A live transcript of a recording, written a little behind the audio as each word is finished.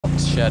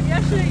shit.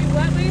 Yesterday you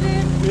wet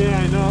weighted? Yeah,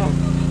 I know.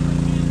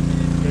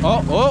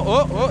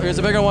 Oh, here's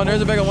a bigger one,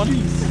 here's a bigger one.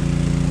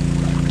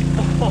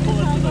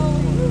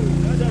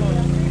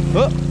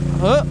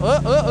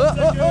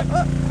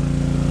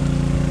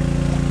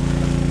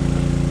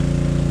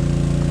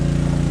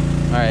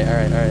 Alright.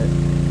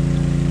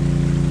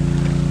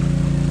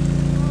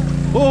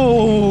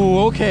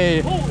 Oh,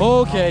 okay.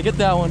 Okay, get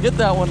that one,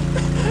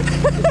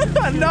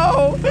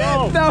 No!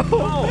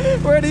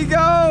 Where'd he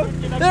go?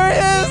 There he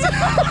is!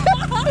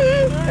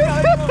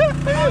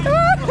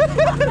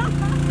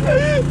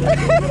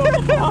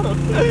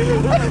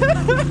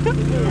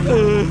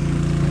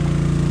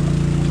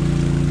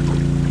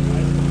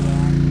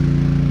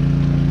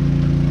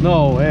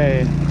 No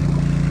way.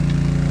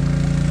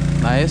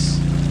 Nice.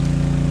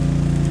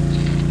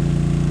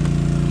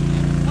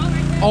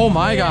 Oh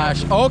my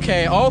gosh.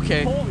 Okay. Holy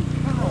cow.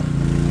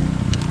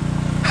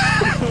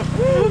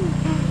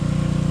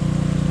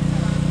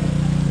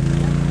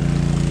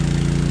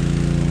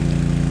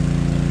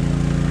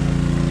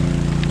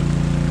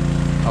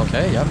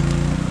 Okay, yep.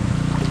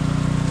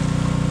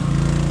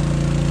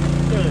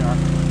 There they are.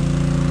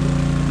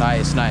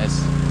 Nice.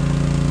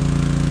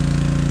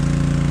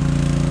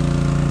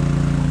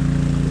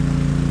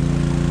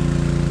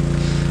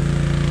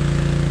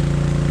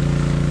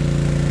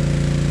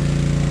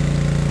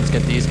 Let's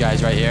get these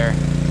guys right here.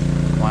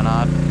 Why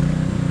not?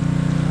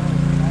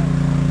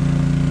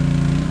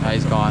 Ah,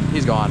 he's gone.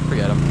 He's gone.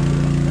 Forget him.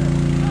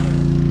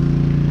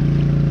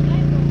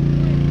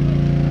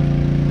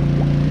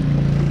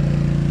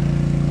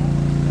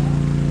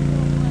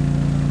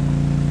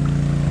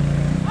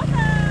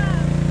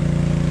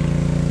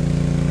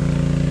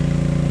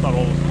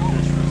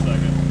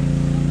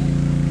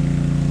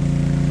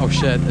 Oh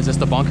shit, is this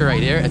the bunker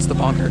right here? It's the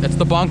bunker.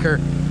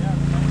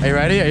 Are you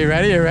ready?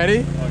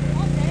 Okay.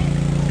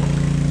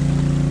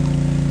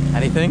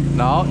 Anything?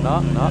 No.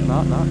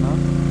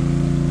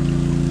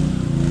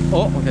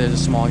 Oh, okay, there's a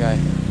small guy.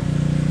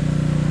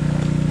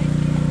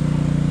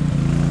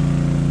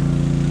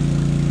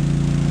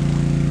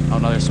 Oh,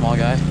 another small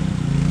guy.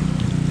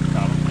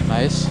 Got him.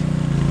 Nice.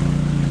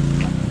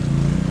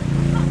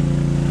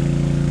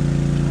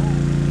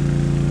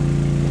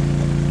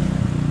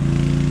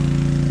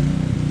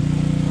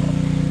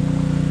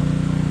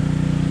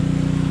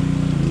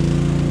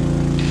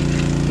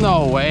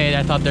 No way,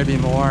 I thought there'd be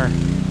more.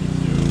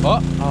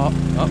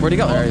 Oh, where'd he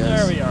go? There he is.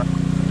 There we are.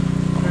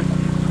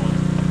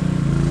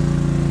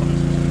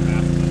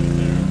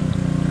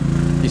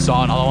 You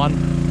saw another one?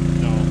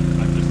 No,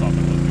 I just thought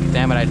there was.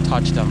 Damn it, I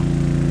touched him.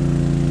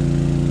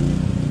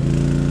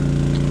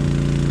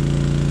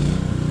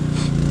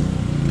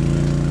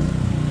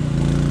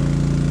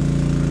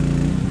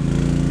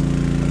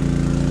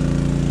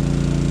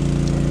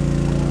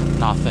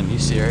 Nothing, you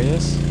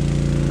serious?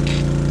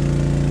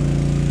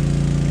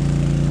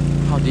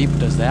 How deep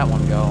does that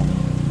one go?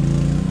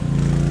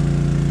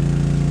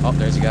 Oh,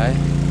 there's a guy.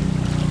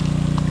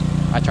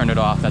 I turned it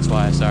off, that's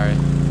why, sorry.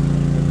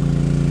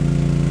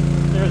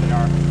 There they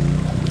are.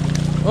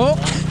 Oh!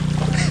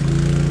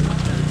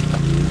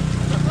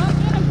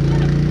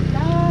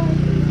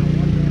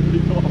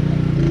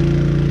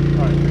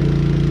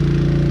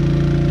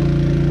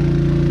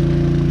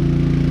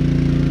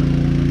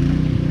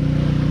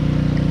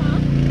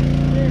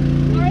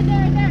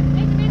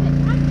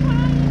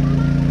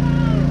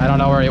 I don't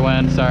know where he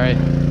went, sorry.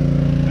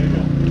 There you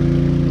go.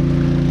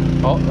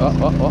 Oh.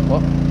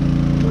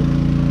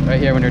 Right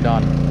here when you're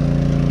done.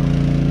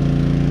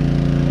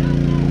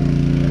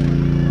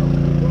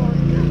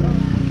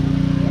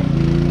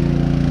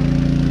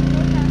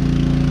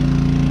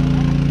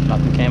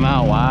 Nothing came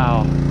out,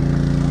 wow.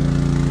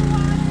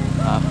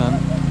 Nothing.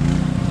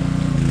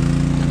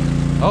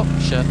 Oh,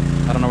 shit.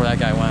 I don't know where that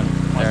guy went.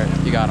 There,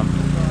 you got him.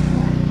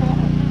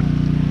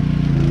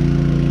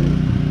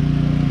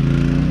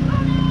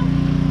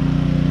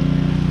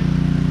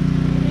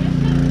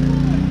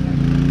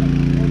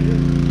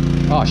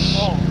 Oh,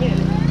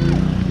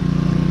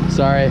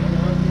 sorry.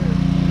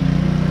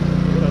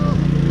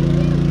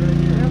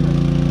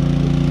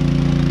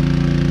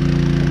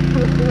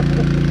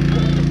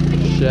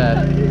 Shit.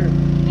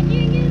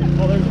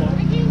 Oh, there's one.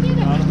 Here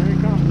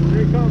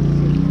he comes.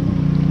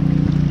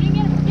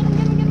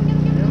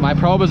 My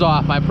probe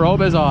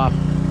is off.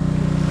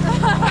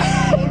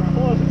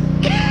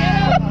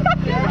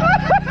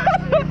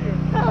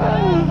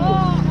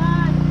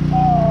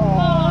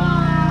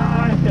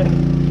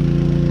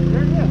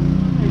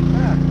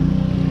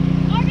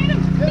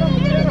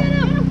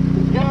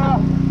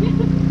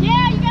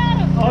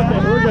 Okay,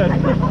 we're good.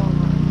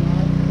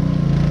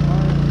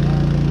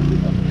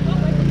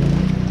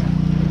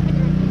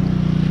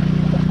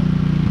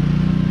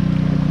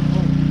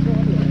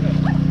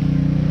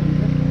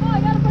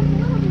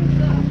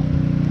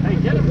 Hey,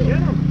 get him!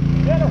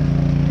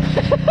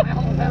 I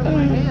almost had him in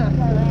my hand.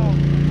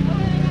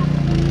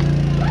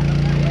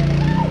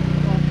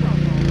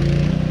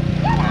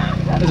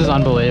 This is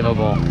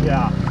unbelievable.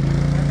 Yeah.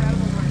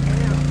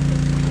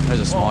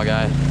 There's a small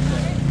guy.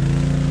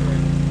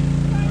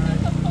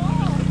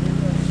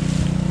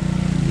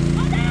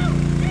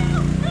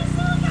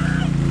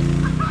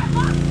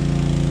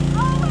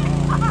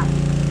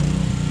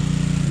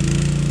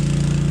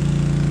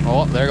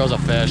 there goes a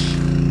fish.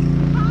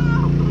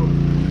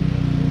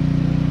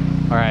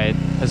 All right,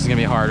 this is gonna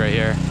be hard right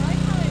here.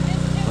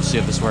 Let's see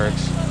if this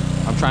works.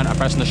 I'm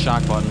pressing the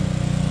shock button.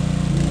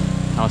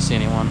 I don't see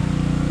anyone.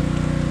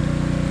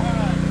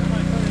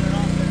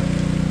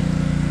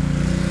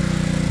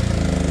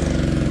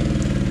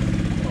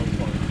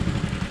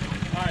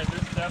 Alright,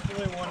 there's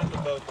definitely one in the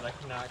boat that I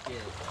cannot get.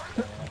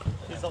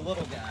 He's a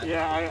little guy.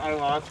 Yeah, I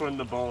lost one in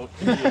the boat.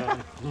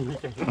 Yeah.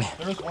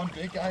 There was one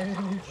big guy in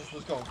here, he just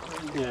was going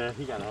crazy. Yeah,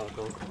 he got out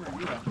though.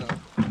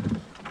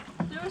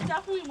 There was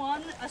definitely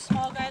a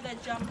small guy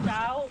that jumped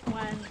out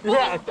when...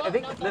 Yeah, I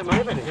think that might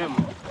have been him.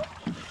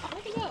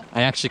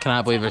 I actually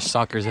cannot believe there's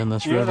suckers in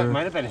this Yeah, that river.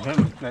 might have been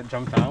him that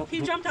jumped out.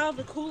 He jumped out of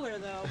the cooler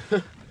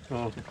though.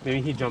 Oh,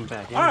 maybe he jumped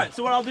back in. Alright,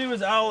 so what I'll do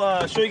is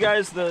I'll show you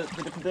guys the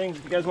different things.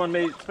 If you guys want to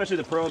make, especially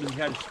the probes, you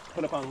guys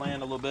put up on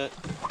land a little bit.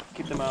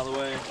 Keep them out of the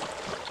way.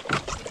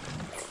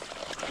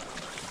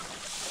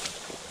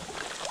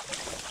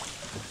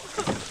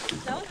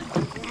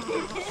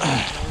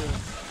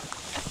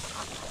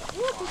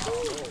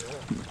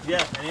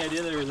 Yeah, any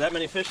idea there was that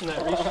many fish in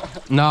that reach?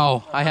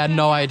 No, I had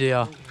no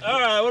idea.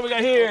 Alright, what do we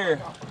got here?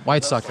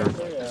 White sucker.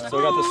 So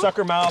we got the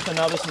sucker mouth, and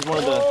now this is one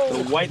of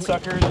the white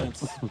suckers, and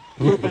it's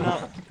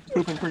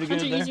pooping pretty good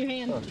there. Use your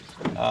hand.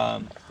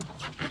 So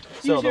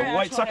Use the your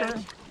white actual sucker.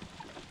 hand.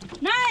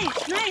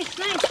 Nice, nice,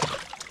 nice.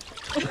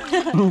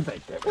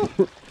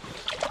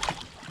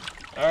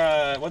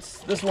 Alright, what's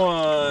this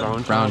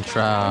one? Brown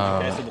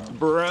trout. Okay, so the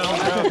brown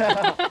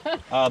trout.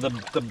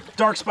 The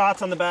dark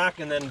spots on the back,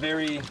 and then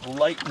very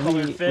light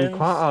colored fins. We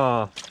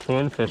caught a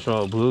tanfish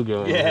or a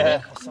bluegill.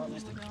 Yeah.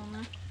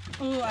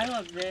 Ooh, I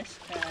love this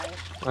guy.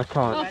 I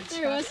caught. Oh,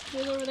 there it was. It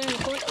was over there in the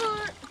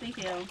corner. Thank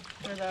you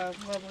for the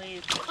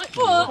lovely...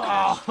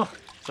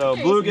 So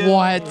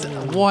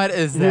bluegill. What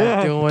is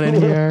that doing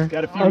in here?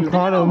 Got a few. I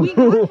caught him. We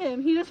got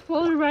him. He just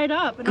floated right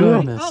up. And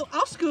Goodness. I'm like, oh,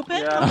 I'll scoop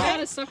it. Yeah. I Okay. had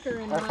a sucker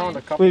in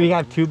mine. Wait, we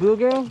got 2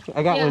 bluegill?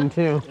 I got Yeah. one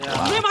too.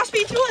 There must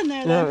be 2 in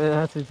there Yeah, then.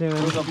 that's it too.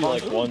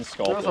 Like one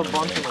sculpin. There was a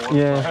bunch of them.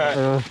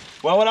 Yeah.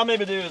 Well, what I'll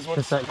maybe do is once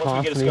Just that we get a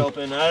costly. scope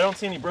in, I don't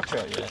see any brook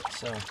trout yet.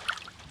 So,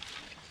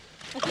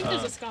 I think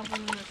there's a scalpel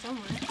in there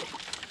somewhere.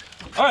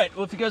 all right.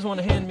 Well, if you guys want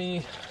to hand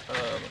me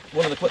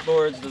one of the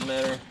clipboards, doesn't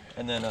matter.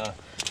 And then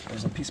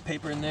there's a piece of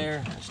paper in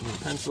there. There's a little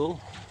pencil.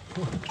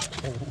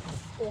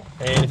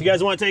 And if you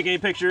guys want to take any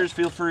pictures,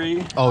 feel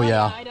free. Oh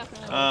yeah. I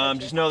definitely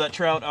Just know that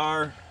trout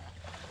are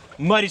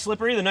mighty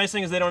slippery. The nice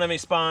thing is they don't have any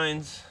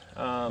spines.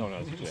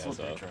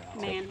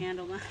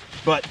 Manhandle them.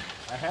 But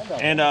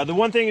the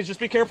one thing is just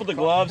be careful with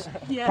the gloves.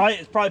 Yeah.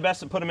 It's probably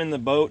best to put them in the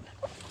boat,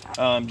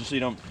 just so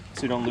you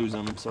don't lose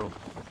them. So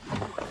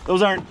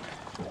those aren't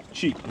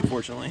cheap,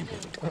 unfortunately.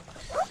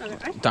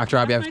 Dr.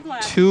 Robbie, I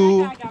have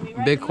 2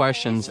 big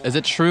questions. Is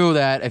it true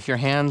that if your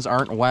hands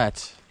aren't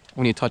wet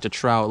when you touch a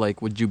trout,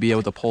 like would you be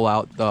able to pull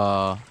out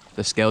the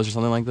scales or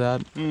something like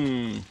that?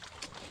 I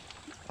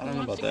don't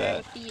know about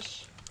that.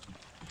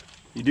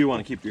 You do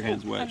want to keep your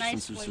hands wet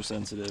since they're so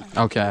sensitive.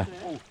 Okay.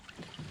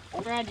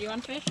 Brad, do you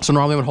want fish? So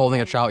normally when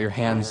holding a trout, your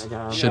hands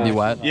should be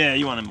wet. Yeah,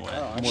 you want them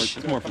wet.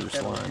 It's more for the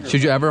slime.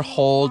 Should you ever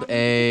hold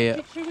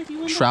a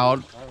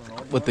trout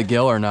with the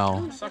gill or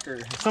no?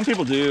 Some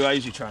people do. I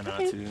usually try not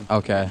to.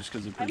 Okay. Just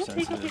because they're pretty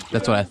sensitive.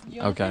 That's what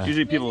okay.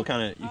 Usually people you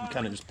can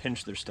kind of just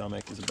pinch their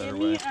stomach is a better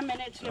Give way. me a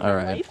minute to get All my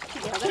right. life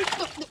together.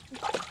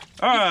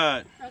 All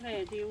right.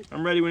 Okay, do you...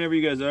 I'm ready whenever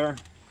you guys are.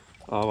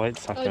 Oh, white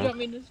Oh, do you sucker. want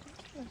me to...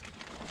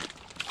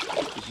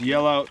 Just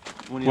yell out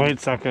when you White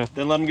sucker.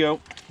 then let them go.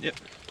 Yep.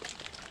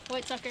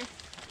 White sucker.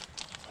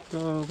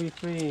 Go, be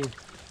free.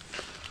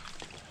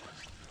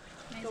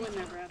 Go in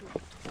there, Brad.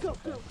 Go,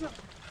 go, go.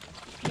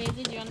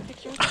 Maisie, do you want a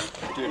picture with me?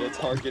 Dude, it's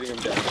hard getting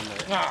them down in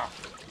there.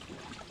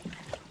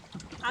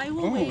 I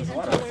will wait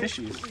until there's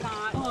fishies.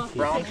 not...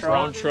 Brown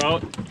Brown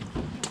trout.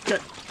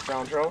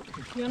 Brown trout.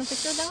 You want a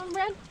picture of that one,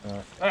 Brad?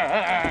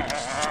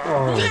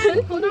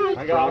 I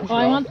got Oh,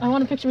 I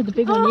want a picture with the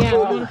big one. Yeah, I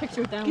want a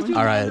picture with that one.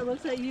 All right. It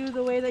looks at you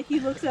the way that he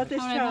looks at this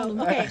All right, trout. hold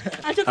on. Okay,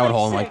 I took I would like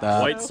hold him like 6.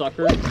 that. White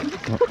sucker.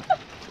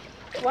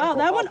 Wow,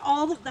 that one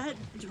that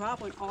drop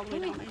went all the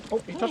way down. Oh,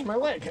 he touched my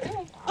leg.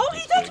 Oh,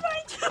 he touched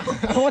mine too!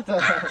 What the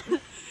heck?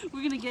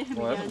 We're gonna get him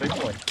Well, that's a again.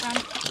 big boy.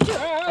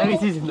 And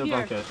he's in the Here.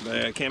 bucket.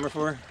 The camera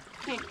for?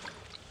 Hey.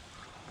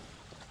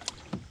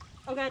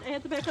 Oh god, I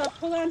have to back up.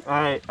 Hold on.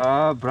 Alright,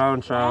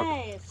 brown trout.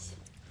 Nice.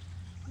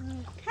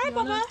 Hi,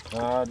 Bubba.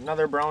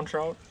 Another brown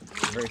trout.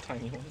 Very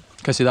tiny one.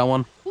 Can I see that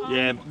one?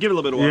 Yeah, give it a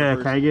little bit of water. Yeah,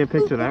 first. can I get a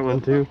picture of that one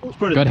too? Let's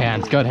put it Good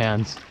hands. Good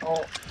hands.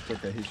 Oh, it's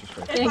okay. He's just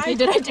right. Thank you.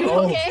 Did I do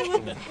okay?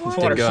 Did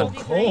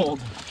good.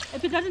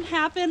 If it doesn't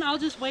happen, I'll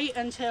just wait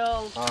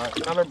until...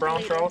 Another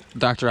brown trout.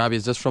 Dr. Robbie,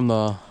 is this from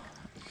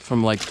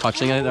like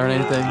touching it or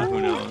anything? Who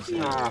knows?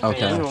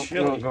 Okay. We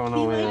don't go I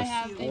nowhere.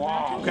 have a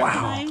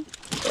Wow.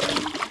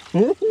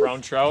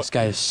 Brown trout. This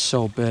guy is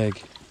so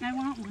big. I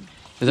want one.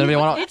 Does anybody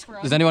want It's to?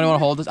 Does anybody want to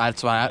hold this?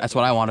 That's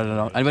what I wanted to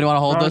know. Anybody want to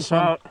hold Brown this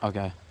one? trout.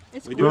 Okay.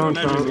 It's We do have a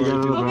Brown trout, measure. we got a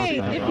Okay,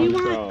 brown if trout. you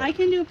want, I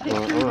can do a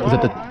picture. Is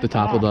it the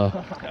top of the?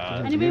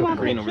 Anybody want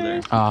green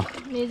pictures? over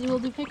there. Maisie will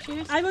do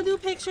pictures. I will do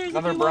pictures if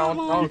Another you brown.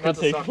 want Oh, one.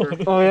 that's a sucker.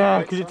 Oh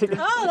yeah, could you take?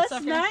 Oh,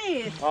 that's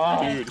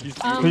nice. Dude, he's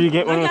Could you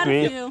get one I with got a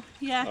me? few.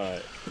 Yeah.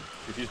 Alright.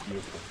 He's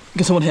beautiful.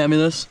 Can someone hand me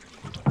this?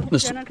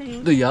 Jenna, can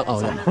you- The yeah.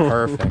 Oh yeah.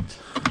 Perfect.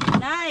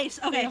 Nice.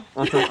 Okay.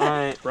 Okay,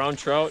 alright. Brown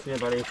trout. Yeah,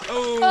 buddy.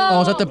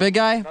 Oh, is that the big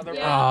guy? Another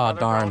Oh,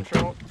 darn.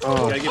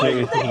 Oh, Gotta get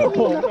shit.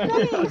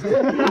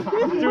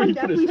 I'm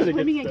definitely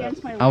swimming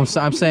against my legs.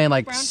 I'm saying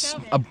like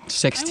Brown a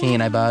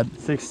 16. I bet.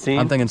 16.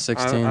 I'm thinking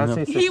 16. I'd yeah.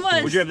 say He 16. was.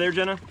 What'd you have there,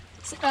 Jenna?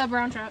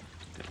 Brown trout.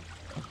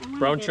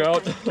 Brown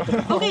trout.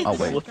 Okay. Oh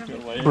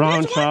wait.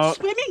 Brown There's one trout.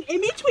 swimming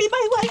in between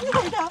my legs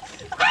right now.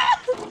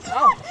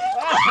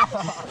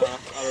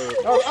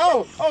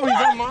 Oh,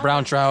 he's on mine.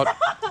 Brown trout.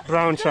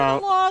 Brown A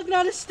trout. log,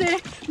 not a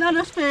stick, not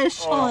a fish.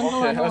 Hold on, hold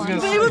on, I was hold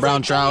gonna on. But it was Brown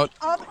like trout.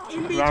 up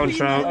in between Brown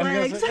trout. my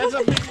legs. That's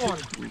a big one.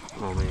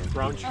 Oh man.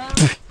 Brown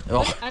trout.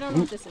 Oh. I don't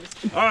know what this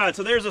is. All right,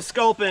 so there's a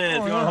sculpin. If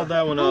you want to hold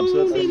that one up, so Oh,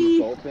 that's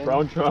baby.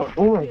 brown trout.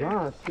 Oh my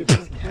gosh. You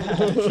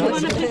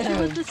want a picture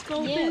with the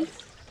sculpin? Yes.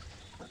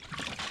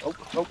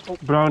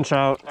 Brown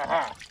trout.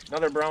 Aha.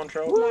 Another brown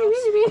trout. Can I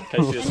see a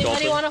Anybody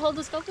sculpin? want to hold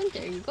the sculpin?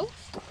 There you go.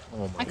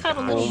 I caught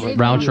a little baby.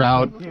 Brown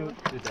trout. Yeah,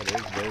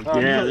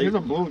 Here's a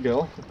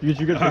bluegill. You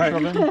get a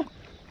picture of him?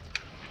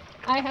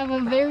 I have a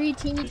very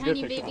teeny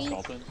tiny baby.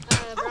 Brown trout.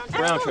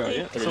 Brown trout,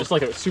 yeah. It's just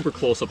like a super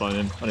close up on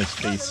him, on his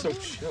face.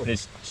 On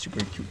his super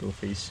cute little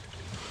face.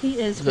 He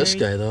is This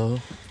very- guy though.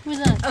 Who's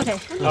that? Okay.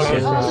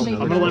 Okay, I'm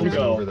gonna let him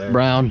go.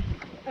 Brown.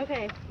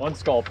 Okay. One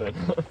sculpin.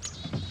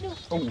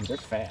 Oh, they're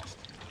fast.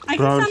 I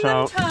Brown can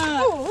send them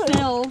to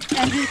Phil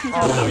and he can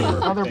tell me.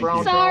 Another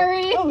brown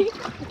Sorry.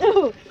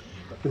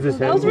 Is this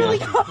That him? was really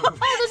cool.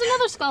 Oh, there's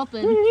another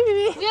sculpin.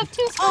 We have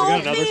two Oh,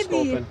 sculpins. Another baby.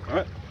 sculpin.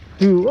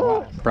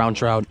 All right. Brown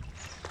trout.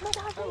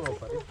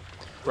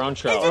 Brown Is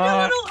it trout.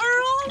 a little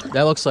Earl?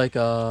 That looks like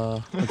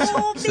Oh,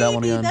 see that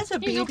one baby. again. That's a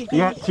baby. You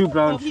got two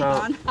brown Oh, he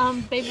trout.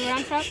 gone. Baby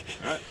brown trout.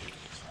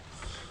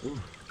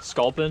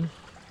 Sculpin.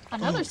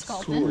 Another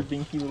Super sculpin.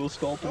 dinky little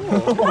sculpin.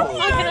 Oh,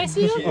 can I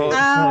see you?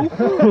 Ow.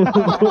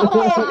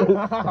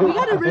 We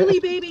got a really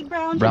baby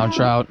brown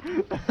Trout.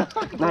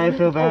 Now I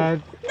feel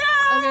bad.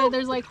 Okay,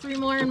 there's like 3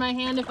 more in my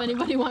hand if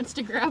anybody wants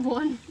to grab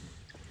one.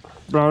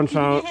 Brown Can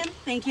you trout. get him?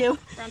 Thank you.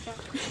 Brown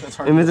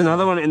trout. And there's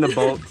another one in the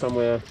boat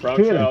somewhere. Brown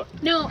trout.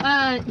 No,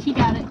 he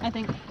got it, I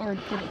think. Or did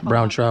it fall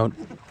Brown off? trout.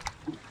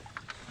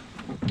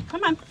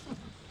 Come on.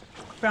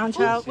 Brown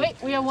trout. Wait,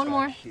 we have one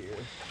more.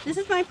 This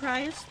is my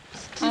prize.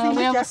 His We name is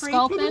have a Jeffrey.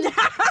 sculpin.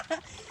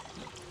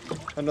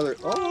 Another.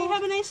 Oh,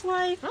 have a nice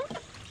life.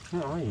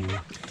 Where are you?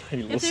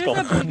 Tiny little If there's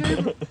a sculpin.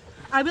 bigger,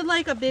 I would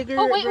like a bigger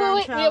Oh, wait, brown wait,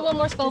 wait. trout. We have one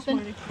more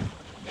sculpin.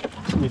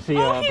 You see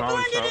Oh, he brown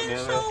blended trout in there?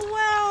 so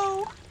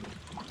well.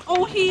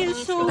 Oh, he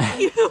is so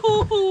cute.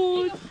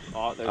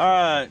 All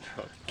right.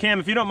 Cam,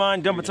 if you don't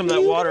mind dumping some of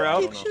that water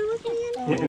out. Picture with me?